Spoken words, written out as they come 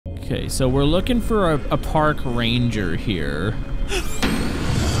Okay, so we're looking for a park ranger here.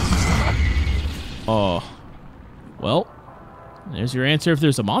 Oh. Well, there's your answer if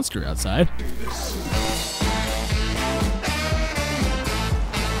there's a monster outside.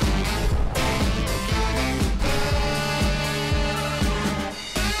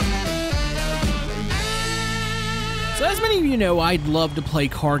 So as many of you know, I'd love to play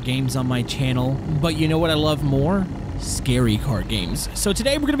card games on my channel, but you know what I love more? Scary card games. So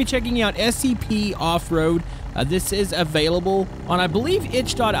today we're going to be checking out SCP Offroad. This is available on, I believe,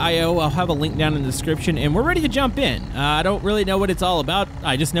 itch.io. I'll have a link down in the description, and we're ready to jump in. I don't really know what it's all about.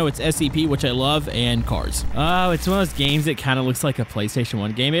 I just know it's SCP, which I love, and cars. Oh, it's one of those games that kind of looks like a PlayStation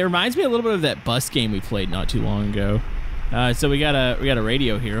 1 game. It reminds me a little bit of that bus game we played not too long ago. So we got a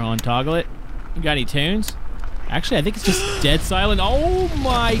radio here on. Toggle it. You got any tunes? Actually, I think it's just dead silent. Oh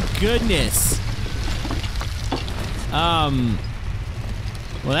my goodness.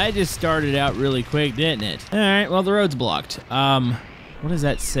 Well, that just started out really quick, didn't it? All right, well, the road's blocked. What does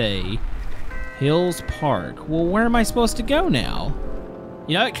that say? Hills Park. Well, where am I supposed to go now?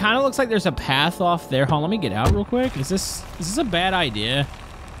 You know, it kind of looks like there's a path off there. Hold on, let me get out real quick. Is this a bad idea?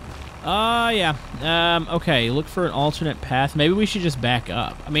 Yeah. Okay, look for an alternate path. Maybe we should just back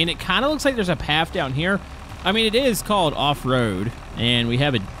up. I mean, it kind of looks like there's a path down here. I mean, it is called Off-Road, and we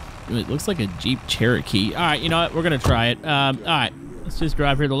have it looks like a Jeep Cherokee. All right, you know what? We're going to try it. All right, let's just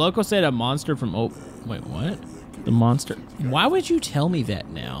drive here. The local said a monster from... Oh, wait, what? The monster. Why would you tell me that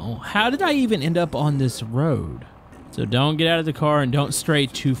now? How did I even end up on this road? So don't get out of the car and don't stray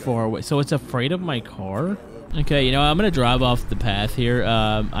too far away. So it's afraid of my car? Okay, you know, I'm going to drive off the path here.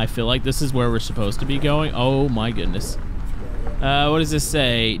 I feel like this is where we're supposed to be going. Oh, my goodness. What does this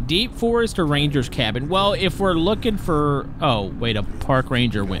say? Deep forest or ranger's cabin? Well, if we're looking for... Oh, wait, a park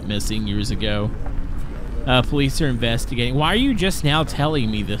ranger went missing years ago. Police are investigating. Why are you just now telling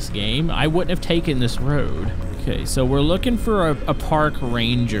me this, game? I wouldn't have taken this road. Okay, so we're looking for a park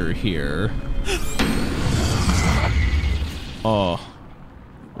ranger here. Oh.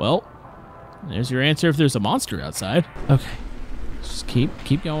 Well, there's your answer if there's a monster outside. Okay. Just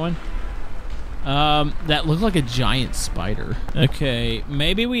keep going. That looked like a giant spider. Okay,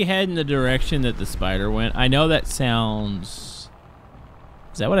 maybe we head in the direction that the spider went. I know that sounds...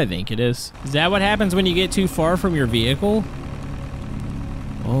 Is that what I think it is? Is that what happens when you get too far from your vehicle?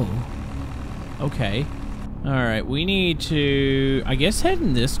 Oh. Okay. Alright, we need to, I guess, head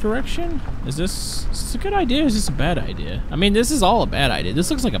in this direction? Is this a good idea or is this a bad idea? I mean, this is all a bad idea.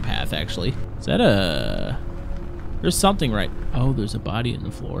 This looks like a path, actually. Is that a... There's something right... Oh, there's a body in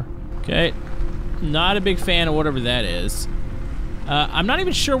the floor. Okay. Not a big fan of whatever that is. I'm not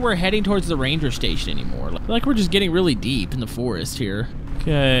even sure we're heading towards the ranger station anymore. I feel like we're just getting really deep in the forest here.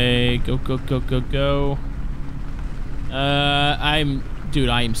 Okay, go. Dude,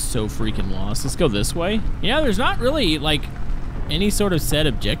 I am so freaking lost. Let's go this way. Yeah, there's not really, like, any sort of set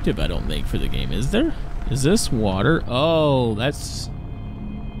objective, I don't think, for the game, is there? Is this water? Oh, that's...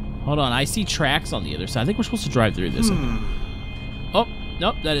 Hold on, I see tracks on the other side. I think we're supposed to drive through this. Oh,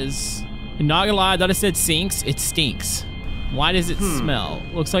 nope, that is... I'm not gonna lie, I thought it said sinks. It stinks. Why does it smell?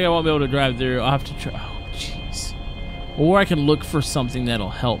 Looks like I won't be able to drive through. I'll have to try. Oh, jeez. Or I can look for something that'll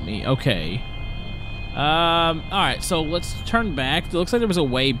help me. Okay. Alright, so let's turn back. It looks like there was a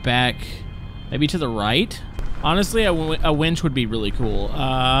way back, maybe to the right. Honestly, a winch would be really cool.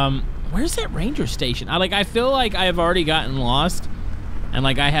 Where's that ranger station? I feel like I have already gotten lost, and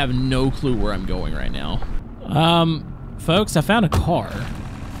like I have no clue where I'm going right now. Folks, I found a car.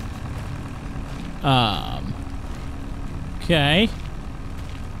 Okay.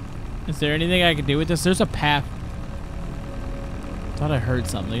 Is there anything I can do with this? There's a path. Thought I heard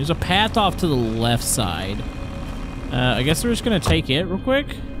something. There's a path off to the left side. I guess we're just gonna take it real quick.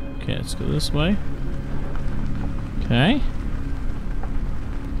 Okay, let's go this way. Okay.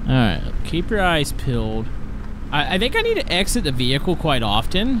 Alright, keep your eyes peeled. I think I need to exit the vehicle quite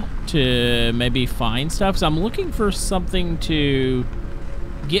often to maybe find stuff. So I'm looking for something to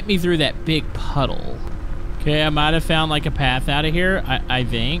get me through that big puddle. Okay, I might have found like a path out of here, I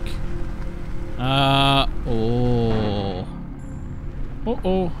think. Oh.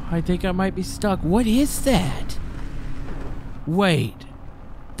 Uh-oh, I think I might be stuck. What is that? Wait,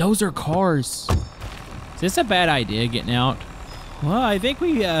 those are cars. Is this a bad idea, getting out? Well, I think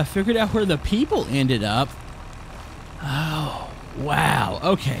we figured out where the people ended up. Oh, wow,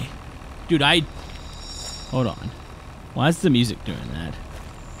 okay. Dude, hold on. Why is the music doing that?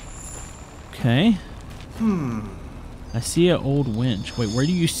 Okay. I see an old winch. Wait, where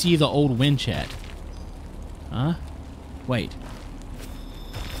do you see the old winch at? Huh? Wait.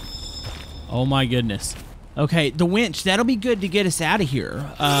 Oh my goodness. Okay, the winch. That'll be good to get us out of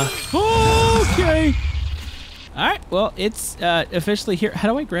here. Okay. All right, well, it's officially here.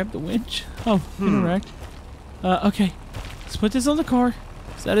 How do I grab the winch? Oh, interact. Okay, let's put this on the car.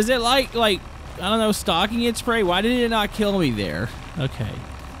 So does it like, I don't know, stalking it spray? Why did it not kill me there? Okay,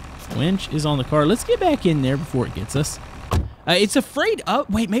 winch is on the car. Let's get back in there before it gets us. It's afraid of,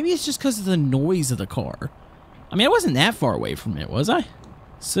 wait, maybe it's just because of the noise of the car. I mean, I wasn't that far away from it, was I?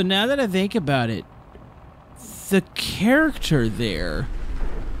 So now that I think about it, the character there,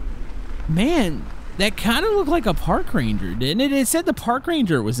 man, that kind of looked like a park ranger, didn't it? It said the park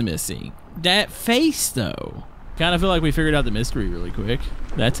ranger was missing. That face, though. Kind of feel like we figured out the mystery really quick.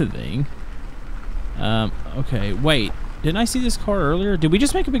 That's a thing. Okay, wait. Didn't I see this car earlier? Did we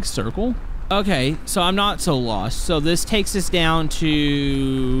just make a big circle? Okay, so I'm not so lost. So this takes us down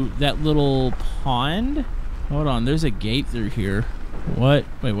to that little pond. Hold on, there's a gate through here. What?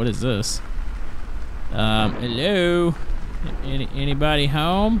 Wait, what is this? Hello? Anybody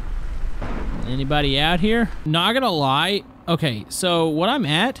home? Anybody out here? Not gonna lie. Okay, so what I'm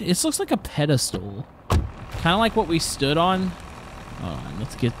at, this looks like a pedestal. Kind of like what we stood on. Hold on,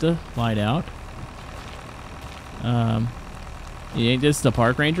 let's get the light out. You think this is the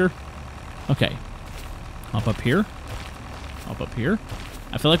park ranger? Okay. Hop up here. Hop up here.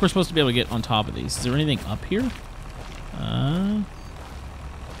 I feel like we're supposed to be able to get on top of these. Is there anything up here?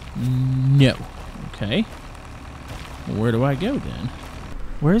 No. Okay. Where do I go then?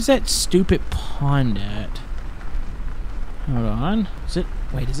 Where's that stupid pond at? Hold on. Is it,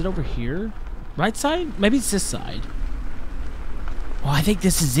 wait, is it over here? Right side? Maybe it's this side. Oh, I think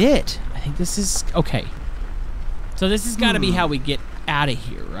this is it. I think this is, okay. So this has got to be how we get out of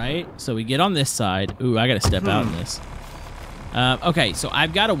here, right? So we get on this side. Ooh, I got to step out in this. Okay, so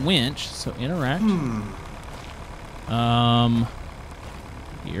I've got a winch, so interact.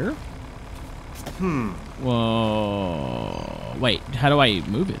 Here? Whoa. Wait, how do I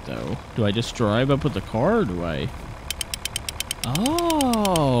move it, though? Do I just drive up with the car, or do I...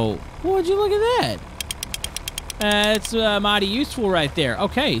 Oh, would you look at that? That's mighty useful right there.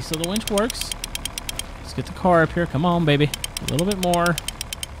 Okay, so the winch works. Let's get the car up here. Come on, baby. A little bit more.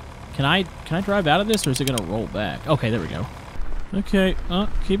 Can I drive out of this, or is it gonna roll back? Okay, there we go. Okay,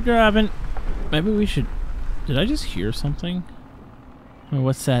 keep driving. Maybe we should... Did I just hear something? Or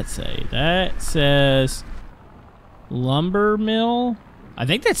what's that say? That says lumber mill. I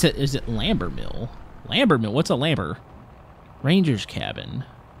think that's it. Is it Lamber mill? Lamber mill. What's a Lamber? Ranger's cabin.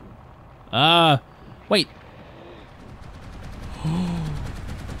 Wait.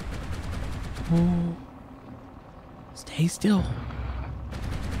 Stay still.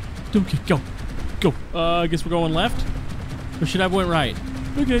 Okay, go. Go. I guess we're going left? Or should I have went right?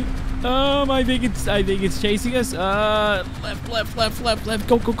 Okay. I think it's chasing us. Left.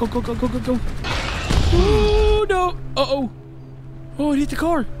 Go. Oh, no. Uh-oh. Oh, it hit the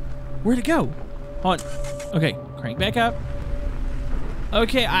car. Where'd it go? Hold on. Okay, crank back up.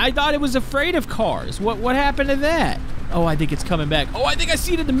 Okay, I thought it was afraid of cars. What happened to that? Oh, I think it's coming back. Oh, I think I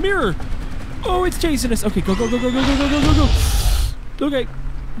see it in the mirror. Oh, it's chasing us. Okay, go. Okay.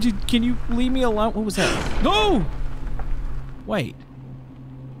 Can you leave me alone? What was that? No! Wait.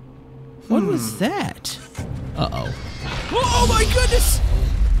 What was that? Uh-oh. Oh, my goodness!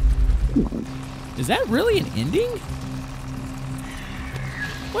 Is that really an ending?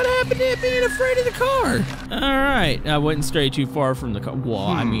 What happened to it being afraid of the car? All right, I wouldn't stray too far from the car. Well,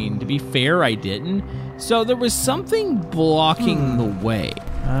 I mean, to be fair, I didn't. So there was something blocking the way.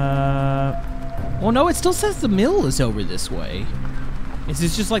 Well, no, it still says the mill is over this way. Is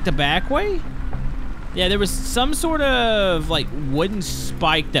this just like the back way? Yeah, there was some sort of like wooden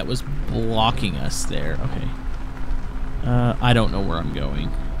spike that was blocking us there. Okay. I don't know where I'm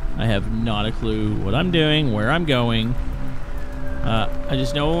going. I have not a clue what I'm doing, where I'm going. I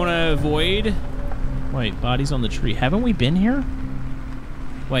just know I want to avoid... Wait, bodies on the tree. Haven't we been here?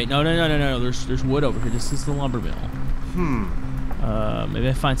 Wait, no. There's wood over here. This is the lumber mill. Maybe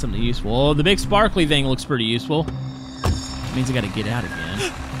I find something useful. Oh, the big sparkly thing looks pretty useful. It means I gotta get out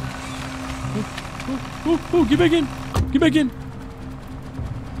again. Oh, get back in. Get back in.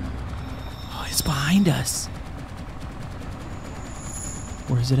 Oh, it's behind us.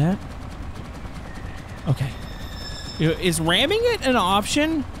 Where is it at? Okay. Is ramming it an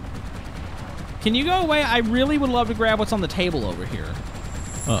option? Can you go away? I really would love to grab what's on the table over here.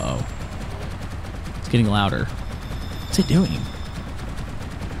 Uh-oh. It's getting louder. What's it doing?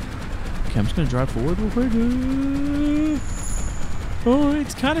 Okay, I'm just gonna drive forward real quick. Oh,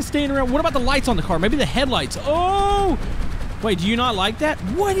 it's kind of staying around. What about the lights on the car? Maybe the headlights. Oh! Wait, do you not like that?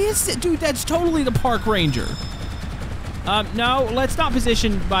 What is it? Dude, that's totally the park ranger. No, let's not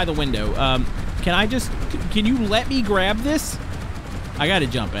position by the window. Can you let me grab this? I gotta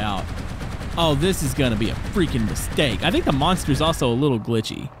jump out. Oh, this is gonna be a freaking mistake. I think the monster's also a little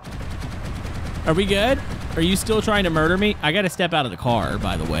glitchy. Are we good? Are you still trying to murder me? I gotta step out of the car,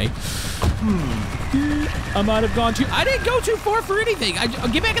 by the way. I might have gone too... I didn't go too far for anything.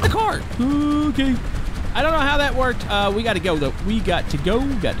 Get back in the car. Okay. I don't know how that worked. We gotta go, though. We got to go.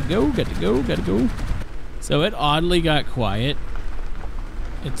 Gotta go. So it oddly got quiet.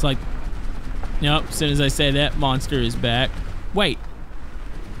 It's like... Nope, as soon as I say that, monster is back. Wait.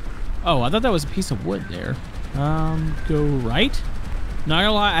 Oh, I thought that was a piece of wood there. Go right? Not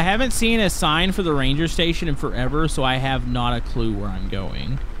gonna lie, I haven't seen a sign for the ranger station in forever, so I have not a clue where I'm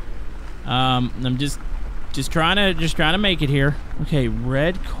going. I'm just trying to make it here. Okay,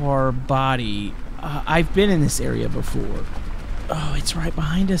 red car body. I've been in this area before. Oh, it's right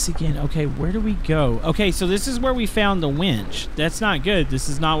behind us again. Okay, where do we go? Okay, so this is where we found the winch. That's not good. This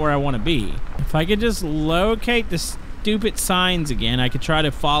is not where I want to be. If I could just locate the stupid signs again, I could try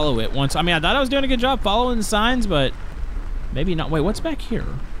to follow it once. I mean, I thought I was doing a good job following the signs, but maybe not. Wait, what's back here?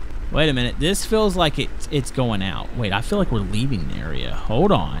 Wait a minute. This feels like it's going out. Wait, I feel like we're leaving the area.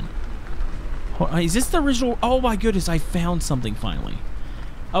 Hold on. Is this the original? Oh my goodness, I found something finally.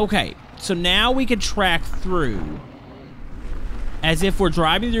 Okay, so now we can track through as if we're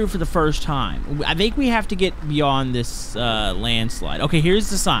driving through for the first time. I think we have to get beyond this landslide. Okay, here's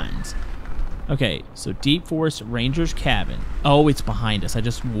the signs. Okay, so Deep Forest Ranger's Cabin. Oh, it's behind us. I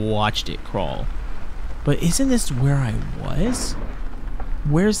just watched it crawl. But isn't this where I was?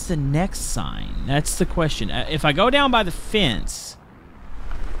 Where's the next sign? That's the question. If I go down by the fence...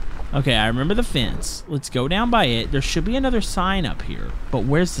 Okay, I remember the fence. Let's go down by it. There should be another sign up here. But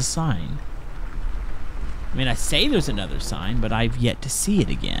where's the sign? I mean, I say there's another sign, but I've yet to see it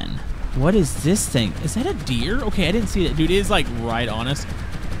again. What is this thing? Is that a deer? Okay, I didn't see that. Dude, it is like right on us.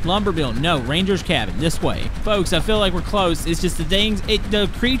 Lumber Bill. No, Ranger's Cabin. This way. Folks, I feel like we're close. It's just the things... the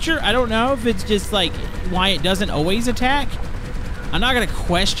creature, I don't know if it's just like why it doesn't always attack. I'm not going to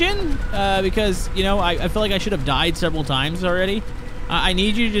question because, you know, I feel like I should have died several times already. I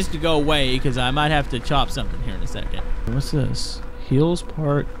need you just to go away because I might have to chop something here in a second. What's this? Hills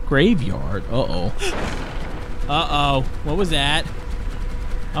Park Graveyard. Uh-oh. Uh-oh. What was that?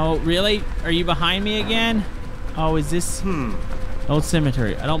 Oh, really? Are you behind me again? Oh, is this... Old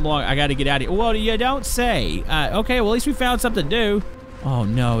cemetery. I don't belong. I got to get out of here. Well, you don't say. Okay, well, at least we found something to do. Oh,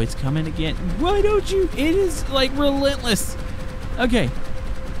 no, it's coming again. Why don't you? It is, like, relentless. Okay.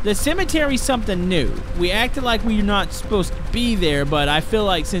 The cemetery's something new. We acted like we were not supposed to be there, but I feel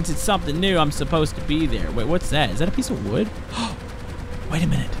like since it's something new, I'm supposed to be there. Wait, what's that? Is that a piece of wood? Wait a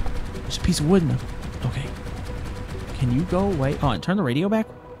minute. There's a piece of wood in there. Okay. Can you go away? Oh, and turn the radio back?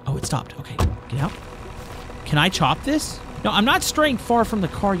 Oh, it stopped. Okay, get out. Can I chop this? No, I'm not straying far from the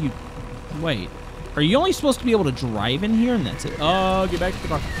car you... Wait. Are you only supposed to be able to drive in here and that's it? Oh, get back to the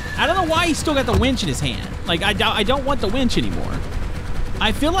car. I don't know why he's still got the winch in his hand. Like, I don't want the winch anymore.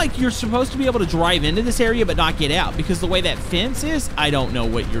 I feel like you're supposed to be able to drive into this area but not get out because the way that fence is, I don't know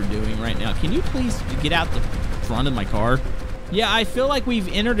what you're doing right now. Can you please get out the front of my car? Yeah, I feel like we've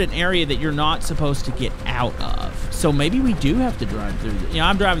entered an area that you're not supposed to get out of. So maybe we do have to drive through. You know,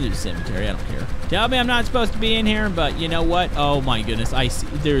 I'm driving through the cemetery. I don't care. Tell me I'm not supposed to be in here, but you know what? Oh my goodness, I see.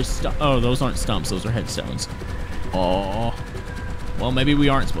 There's oh, those aren't stumps. Those are headstones. Oh, well, maybe we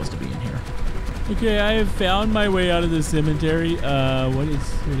aren't supposed to be in here. Okay, I have found my way out of the cemetery. What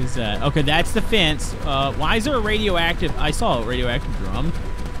is that? Okay, that's the fence. Why is there a radioactive? I saw a radioactive drum.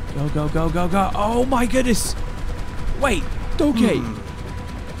 Go, go, go, go, go. Oh my goodness. Wait. Okay.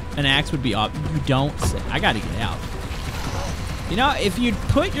 An axe would be off. You don't say. I gotta get out. You know, if you'd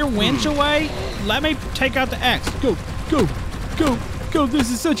put your winch away, let me take out the axe. Go, go, go, go.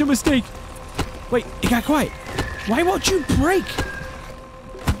 This is such a mistake. Wait, it got quiet. Why won't you break?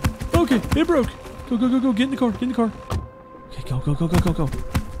 Okay, it broke. Go, go, go, go. Get in the car. Get in the car. Okay, go, go, go, go, go, go.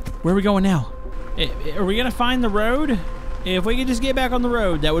 Where are we going now? Are we gonna find the road? If we could just get back on the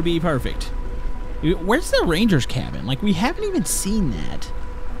road, that would be perfect. Where's the Ranger's Cabin? Like, we haven't even seen that.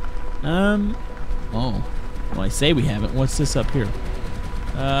 Oh. Well, I say we haven't. What's this up here?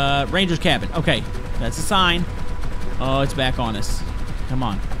 Ranger's Cabin. Okay. That's a sign. Oh, it's back on us. Come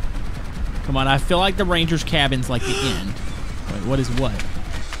on. Come on. I feel like the Ranger's Cabin's like the end. Wait, what is what?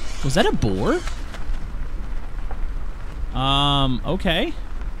 Was that a boar? Okay.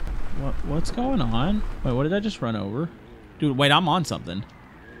 What's going on? Wait, what did I just run over? Dude, wait, I'm on something.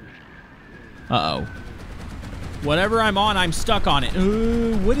 Uh-oh. Whatever I'm on, I'm stuck on it.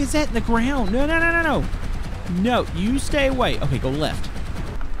 Ooh, what is that in the ground? No, no, no, no, no. No, you stay away. Okay, go left.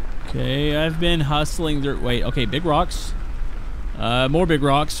 Okay, I've been hustling through. Wait, okay, big rocks. More big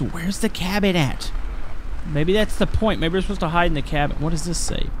rocks. Where's the cabin at? Maybe that's the point. Maybe we're supposed to hide in the cabin. What does this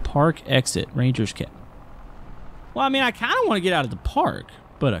say? Park exit. Ranger's cabin. Well, I mean, I kind of want to get out of the park,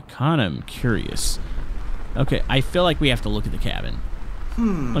 but I kind of am curious. Okay, I feel like we have to look at the cabin.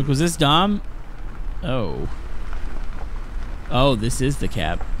 Like, was this dumb? Oh. Oh, this is the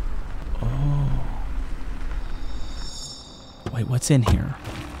cab. Oh. Wait, what's in here?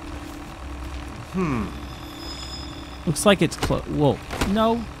 Looks like it's closed. Whoa.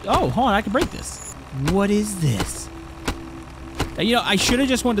 No. Oh, hold on. I can break this. What is this? You know, I should have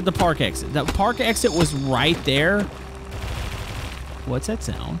just went to the park exit. The park exit was right there. What's that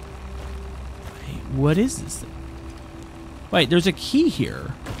sound? Wait, what is this thing? Wait, there's a key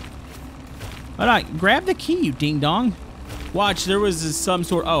here. Hold on. Grab the key, you ding-dong. Watch, there was some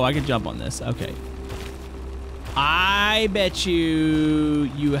sort... Oh, I can jump on this. Okay. I bet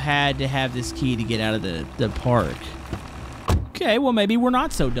you had to have this key to get out of the park. Okay, well, maybe we're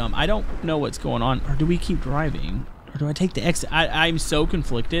not so dumb. I don't know what's going on. Or do we keep driving? Or do I take the exit? I'm so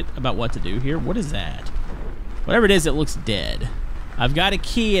conflicted about what to do here. What is that? Whatever it is, it looks dead. I've got a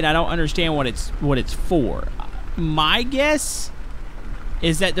key, and I don't understand what it's for. My guess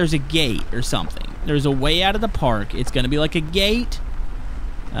is that there's a gate or something. There's a way out of the park. It's going to be like a gate.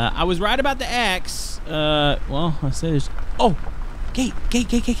 I was right about the X. Well, I said there's... Oh! Gate.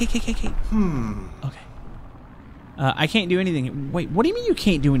 Okay. I can't do anything. Wait, what do you mean you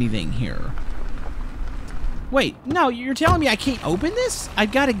can't do anything here? Wait, no, you're telling me I can't open this? I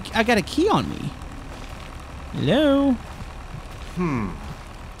got a key on me. Hello? I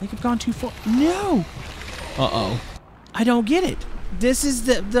think I've gone too far. No! Uh-oh. I don't get it. This is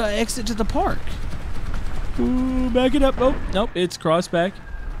the exit to the park. Ooh, back it up. Oh, nope, it's crossed back.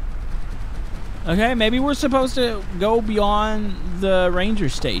 Okay, maybe we're supposed to go beyond the ranger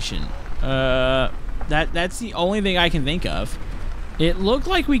station. That's the only thing I can think of. It looked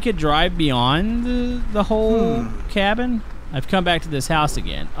like we could drive beyond the whole cabin. I've come back to this house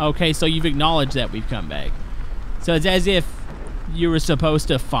again. Okay, so you've acknowledged that we've come back. So it's as if you were supposed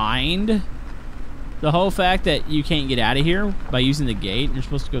to find the whole fact that you can't get out of here by using the gate. You're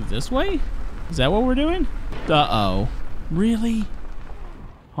supposed to go this way? Is that what we're doing? Uh-oh. Really?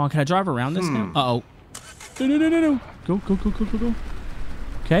 Hold on, can I drive around this now? Uh-oh. No. Go.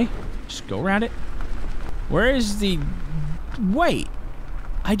 Okay, just go around it. Where is the... Wait.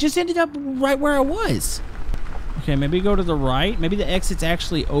 I just ended up right where I was. Okay, maybe go to the right. Maybe the exit's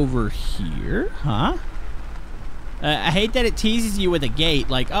actually over here. Huh? I hate that it teases you with a gate.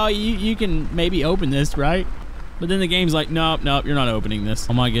 Like, oh, you can maybe open this, right? But then the game's like, nope, you're not opening this.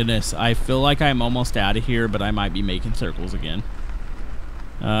 Oh my goodness. I feel like I'm almost out of here, but I might be making circles again.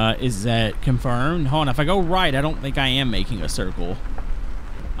 Is that confirmed? Hold on, if I go right, I don't think I am making a circle.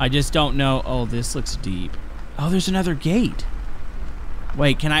 I just don't know. Oh, this looks deep. Oh, there's another gate.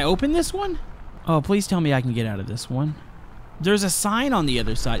 Wait, can I open this one? Oh, please tell me I can get out of this one. There's a sign on the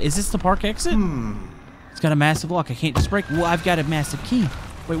other side. Is this the park exit? It's got a massive lock. I can't just break. Well, I've got a massive key.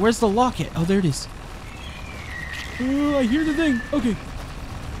 Wait, where's the lock at? Oh, there it is. Oh, I hear the thing. Okay.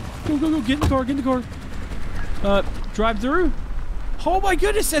 Go. Get in the car. Drive through. Oh my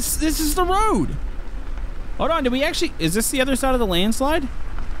goodness, this is the road. Hold on, did we actually... Is this the other side of the landslide?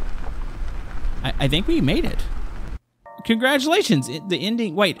 I think we made it. Congratulations, the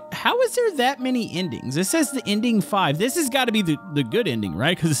ending... Wait, how is there that many endings? This says the ending 5. This has got to be the good ending,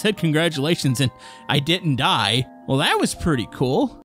 right? Because it said congratulations and I didn't die. Well, that was pretty cool.